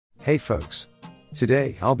Hey folks.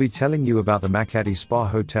 Today I'll be telling you about the Makadi Spa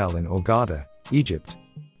Hotel in Hurghada, Egypt.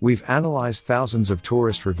 We've analyzed thousands of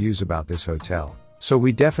tourist reviews about this hotel, so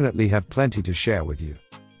we definitely have plenty to share with you.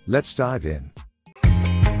 Let's dive in.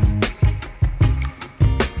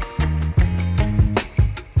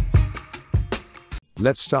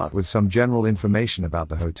 Let's start with some general information about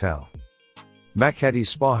the hotel. Makadi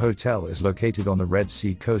Spa Hotel is located on the Red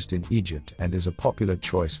Sea coast in Egypt and is a popular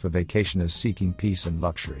choice for vacationers seeking peace and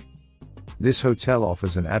luxury. This hotel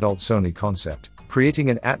offers an adults-only concept, creating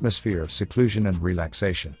an atmosphere of seclusion and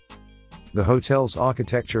relaxation. The hotel's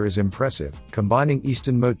architecture is impressive, combining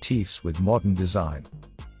Eastern motifs with modern design.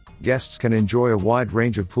 Guests can enjoy a wide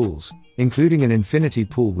range of pools, including an infinity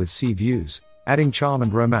pool with sea views, adding charm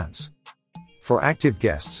and romance. For active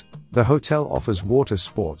guests, the hotel offers water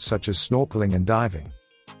sports such as snorkeling and diving.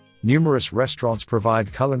 Numerous restaurants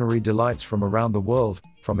provide culinary delights from around the world,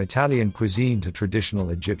 from Italian cuisine to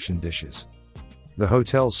traditional Egyptian dishes. The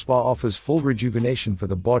hotel's spa offers full rejuvenation for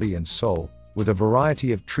the body and soul, with a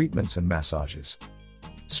variety of treatments and massages.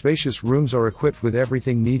 Spacious rooms are equipped with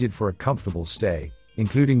everything needed for a comfortable stay,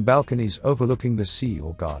 including balconies overlooking the sea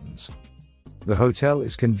or gardens. The hotel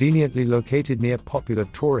is conveniently located near popular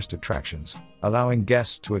tourist attractions, allowing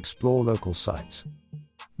guests to explore local sites.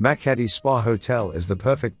 Makadi Spa Hotel is the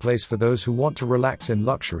perfect place for those who want to relax in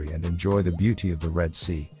luxury and enjoy the beauty of the Red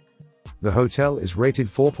Sea. The hotel is rated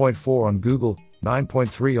 4.4 on Google,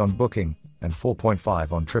 9.3 on Booking, and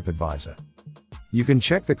 4.5 on TripAdvisor. You can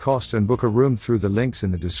check the cost and book a room through the links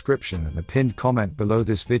in the description and the pinned comment below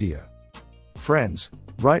this video. Friends,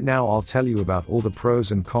 right now I'll tell you about all the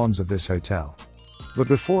pros and cons of this hotel. But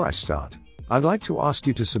before I start, I'd like to ask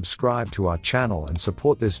you to subscribe to our channel and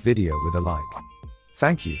support this video with a like.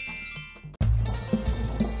 Thank you.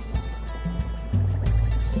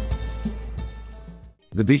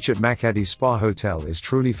 The beach at Makadi Spa Hotel is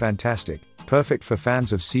truly fantastic, perfect for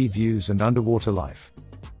fans of sea views and underwater life.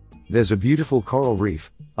 There's a beautiful coral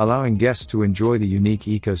reef, allowing guests to enjoy the unique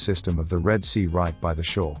ecosystem of the Red Sea right by the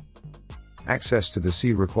shore. Access to the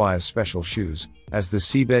sea requires special shoes, as the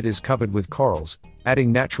seabed is covered with corals,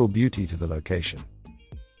 adding natural beauty to the location.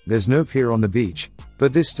 There's no pier on the beach,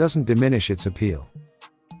 but this doesn't diminish its appeal.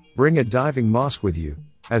 Bring a diving mask with you,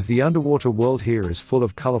 as the underwater world here is full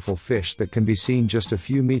of colorful fish that can be seen just a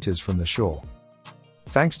few meters from the shore.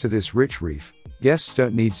 Thanks to this rich reef, guests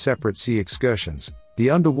don't need separate sea excursions, the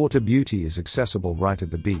underwater beauty is accessible right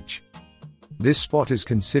at the beach. This spot is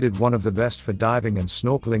considered one of the best for diving and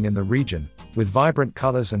snorkeling in the region, with vibrant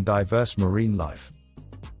colors and diverse marine life.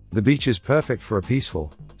 The beach is perfect for a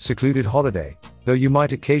peaceful, secluded holiday, though you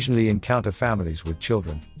might occasionally encounter families with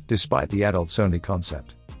children, despite the adults-only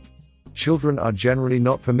concept. Children are generally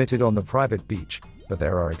not permitted on the private beach, but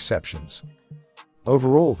there are exceptions.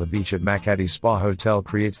 Overall, the beach at Makadi Spa Hotel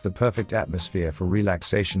creates the perfect atmosphere for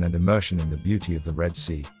relaxation and immersion in the beauty of the Red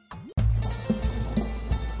Sea.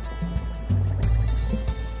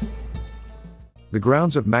 The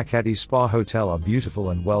grounds of Makadi Spa Hotel are beautiful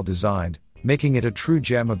and well designed, making it a true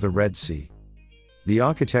gem of the Red Sea. The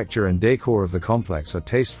architecture and decor of the complex are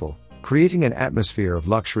tasteful, creating an atmosphere of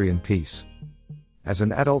luxury and peace. As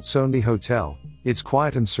an adults-only hotel, it's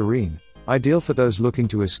quiet and serene, ideal for those looking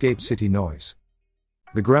to escape city noise.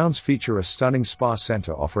 The grounds feature a stunning spa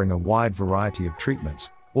center offering a wide variety of treatments,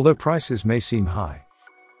 although prices may seem high.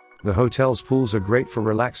 The hotel's pools are great for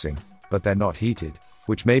relaxing, but they're not heated,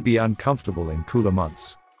 which may be uncomfortable in cooler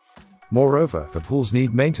months. Moreover, the pools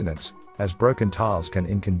need maintenance, as broken tiles can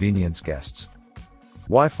inconvenience guests.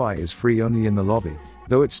 Wi-Fi is free only in the lobby,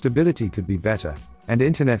 though its stability could be better, and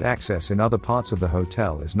internet access in other parts of the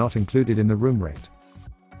hotel is not included in the room rate.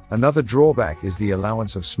 Another drawback is the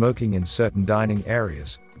allowance of smoking in certain dining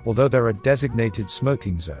areas, although there are designated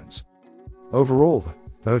smoking zones. Overall,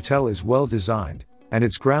 the hotel is well designed, and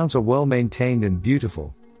its grounds are well maintained and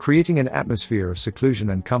beautiful, creating an atmosphere of seclusion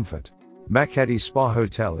and comfort. Makadi Spa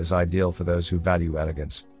Hotel is ideal for those who value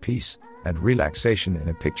elegance, peace, and relaxation in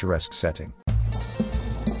a picturesque setting.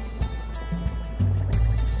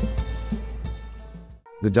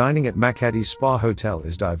 The dining at Makadi Spa Hotel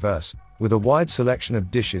is diverse, with a wide selection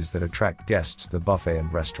of dishes that attract guests to the buffet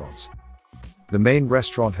and restaurants. The main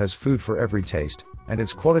restaurant has food for every taste, and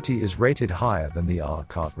its quality is rated higher than the a la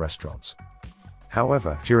carte restaurants.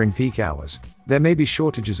 However, during peak hours, there may be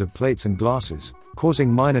shortages of plates and glasses,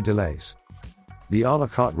 causing minor delays. The a la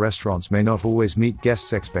carte restaurants may not always meet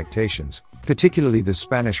guests' expectations, particularly the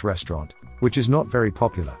Spanish restaurant, which is not very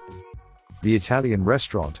popular. The Italian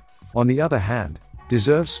restaurant, on the other hand,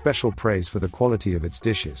 deserves special praise for the quality of its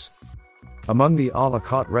dishes. Among the a la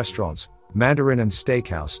carte restaurants, Mandarin and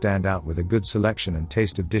Steakhouse stand out with a good selection and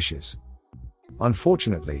taste of dishes.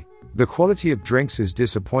 Unfortunately, The quality of drinks is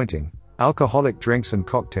disappointing. Alcoholic drinks and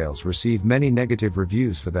cocktails receive many negative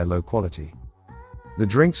reviews for their low quality. The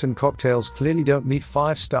drinks and cocktails clearly don't meet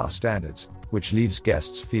 5-star standards, which leaves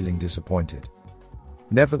guests feeling disappointed.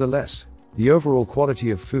 Nevertheless, the overall quality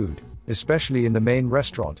of food, especially in the main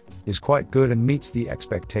restaurant, is quite good and meets the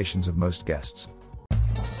expectations of most guests.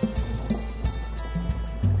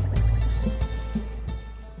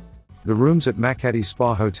 The rooms at Makadi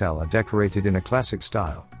Spa Hotel are decorated in a classic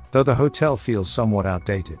style, though the hotel feels somewhat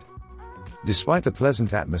outdated. Despite the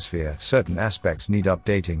pleasant atmosphere, certain aspects need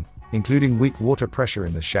updating, including weak water pressure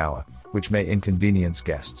in the shower, which may inconvenience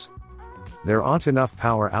guests. There aren't enough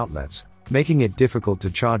power outlets, making it difficult to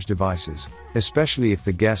charge devices, especially if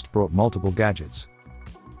the guest brought multiple gadgets.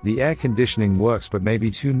 The air conditioning works but may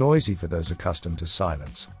be too noisy for those accustomed to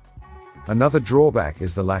silence. Another drawback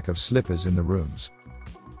is the lack of slippers in the rooms.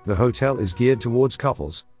 The hotel is geared towards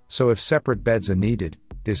couples, so if separate beds are needed,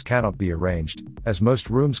 this cannot be arranged, as most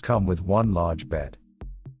rooms come with one large bed.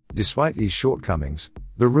 Despite these shortcomings,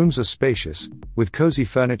 the rooms are spacious, with cozy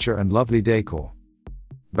furniture and lovely decor.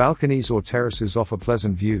 Balconies or terraces offer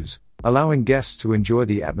pleasant views, allowing guests to enjoy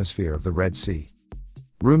the atmosphere of the Red Sea.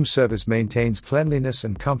 Room service maintains cleanliness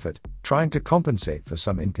and comfort, trying to compensate for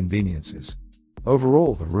some inconveniences.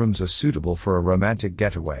 Overall, the rooms are suitable for a romantic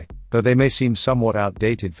getaway, though they may seem somewhat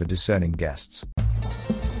outdated for discerning guests.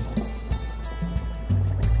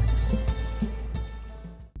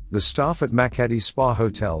 The staff at Makadi Spa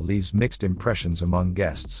Hotel leaves mixed impressions among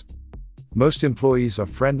guests. Most employees are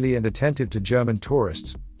friendly and attentive to German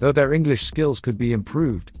tourists, though their English skills could be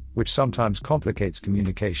improved, which sometimes complicates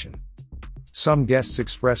communication. Some guests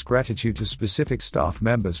express gratitude to specific staff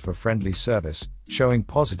members for friendly service, showing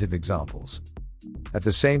positive examples. At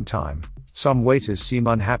the same time, some waiters seem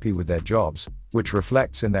unhappy with their jobs, which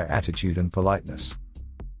reflects in their attitude and politeness.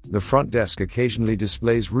 The front desk occasionally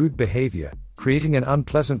displays rude behavior, creating an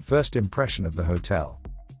unpleasant first impression of the hotel.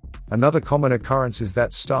 Another common occurrence is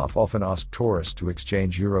that staff often ask tourists to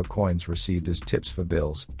exchange euro coins received as tips for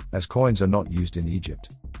bills, as coins are not used in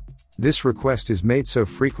Egypt. This request is made so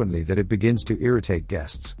frequently that it begins to irritate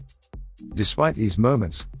guests. Despite these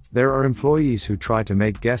moments, there are employees who try to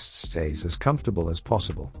make guests' stays as comfortable as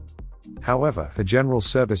possible. However, the general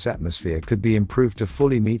service atmosphere could be improved to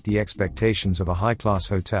fully meet the expectations of a high-class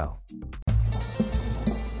hotel.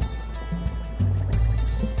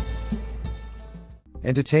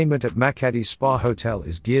 Entertainment at Makadi Spa Hotel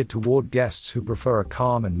is geared toward guests who prefer a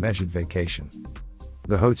calm and measured vacation.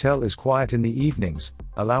 The hotel is quiet in the evenings,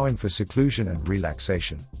 allowing for seclusion and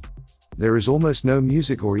relaxation. There is almost no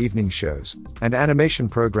music or evening shows, and animation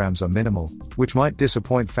programs are minimal, which might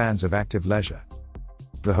disappoint fans of active leisure.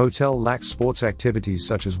 The hotel lacks sports activities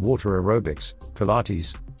such as water aerobics,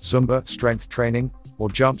 Pilates, Zumba, strength training, or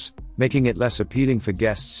jumps, making it less appealing for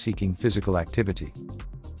guests seeking physical activity.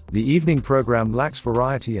 The evening program lacks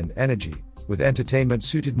variety and energy, with entertainment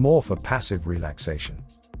suited more for passive relaxation.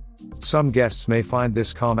 Some guests may find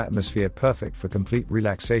this calm atmosphere perfect for complete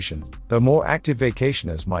relaxation, though more active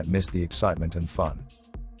vacationers might miss the excitement and fun.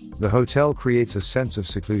 The hotel creates a sense of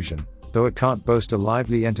seclusion, though it can't boast a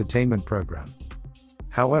lively entertainment program.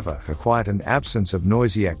 However, the quiet and absence of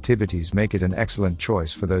noisy activities make it an excellent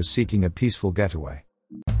choice for those seeking a peaceful getaway.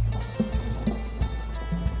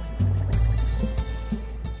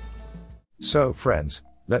 So, friends,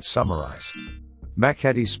 let's summarize.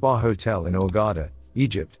 Makadi Spa Hotel in Hurghada,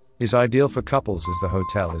 Egypt, is ideal for couples as the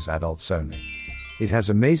hotel is adults only. It has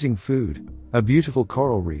amazing food, a beautiful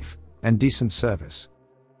coral reef, and decent service.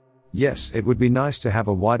 Yes, it would be nice to have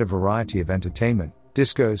a wider variety of entertainment,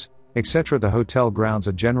 discos, etc. The hotel grounds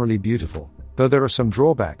are generally beautiful, though there are some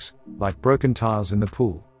drawbacks, like broken tiles in the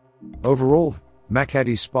pool. Overall,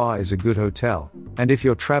 Makadi Spa is a good hotel, and if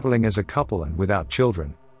you're traveling as a couple and without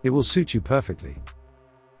children, it will suit you perfectly.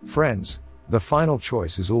 Friends, the final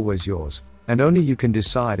choice is always yours, and only you can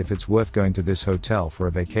decide if it's worth going to this hotel for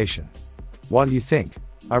a vacation. While you think,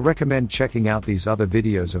 I recommend checking out these other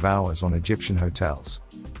videos of ours on Egyptian hotels.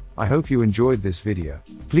 I hope you enjoyed this video.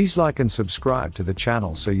 Please like and subscribe to the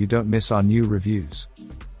channel so you don't miss our new reviews.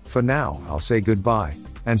 For now, I'll say goodbye,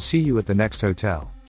 and see you at the next hotel.